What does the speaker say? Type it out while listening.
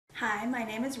Hi, my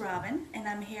name is Robin, and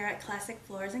I'm here at Classic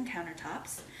Floors and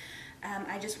Countertops.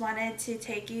 I just wanted to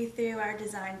take you through our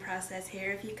design process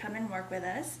here. If you come and work with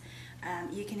us,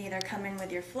 you can either come in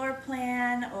with your floor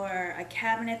plan or a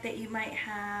cabinet that you might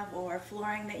have or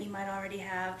flooring that you might already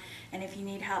have. And if you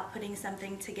need help putting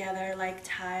something together like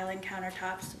tile and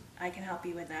countertops, I can help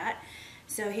you with that.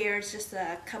 So here's just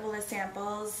a couple of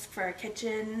samples for a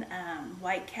kitchen,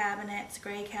 white cabinets,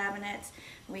 gray cabinets.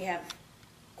 We have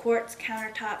quartz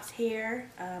countertops here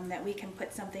that we can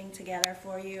put something together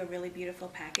for you, a really beautiful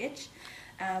package.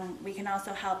 We can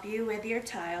also help you with your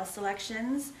tile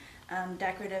selections,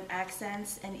 decorative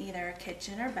accents in either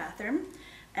kitchen or bathroom.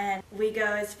 And we go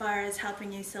as far as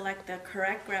helping you select the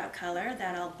correct grout color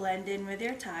that'll blend in with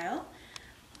your tile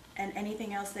and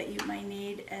anything else that you might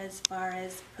need as far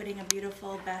as putting a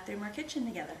beautiful bathroom or kitchen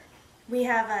together. We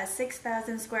have a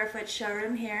 6,000 square foot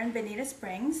showroom here in Bonita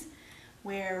Springs,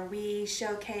 where we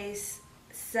showcase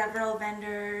several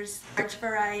vendors, large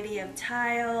variety of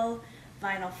tile,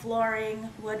 vinyl flooring,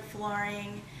 wood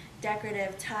flooring,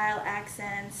 decorative tile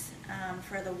accents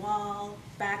for the wall,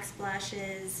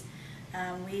 backsplashes.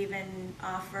 We even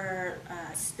offer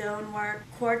stonework,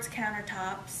 quartz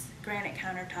countertops, granite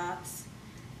countertops,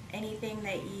 anything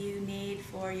that you need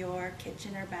for your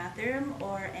kitchen or bathroom,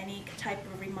 or any type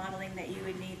of remodeling that you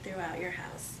would need throughout your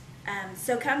house.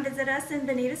 So come visit us in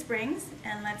Bonita Springs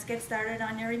and let's get started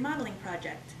on your remodeling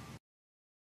project.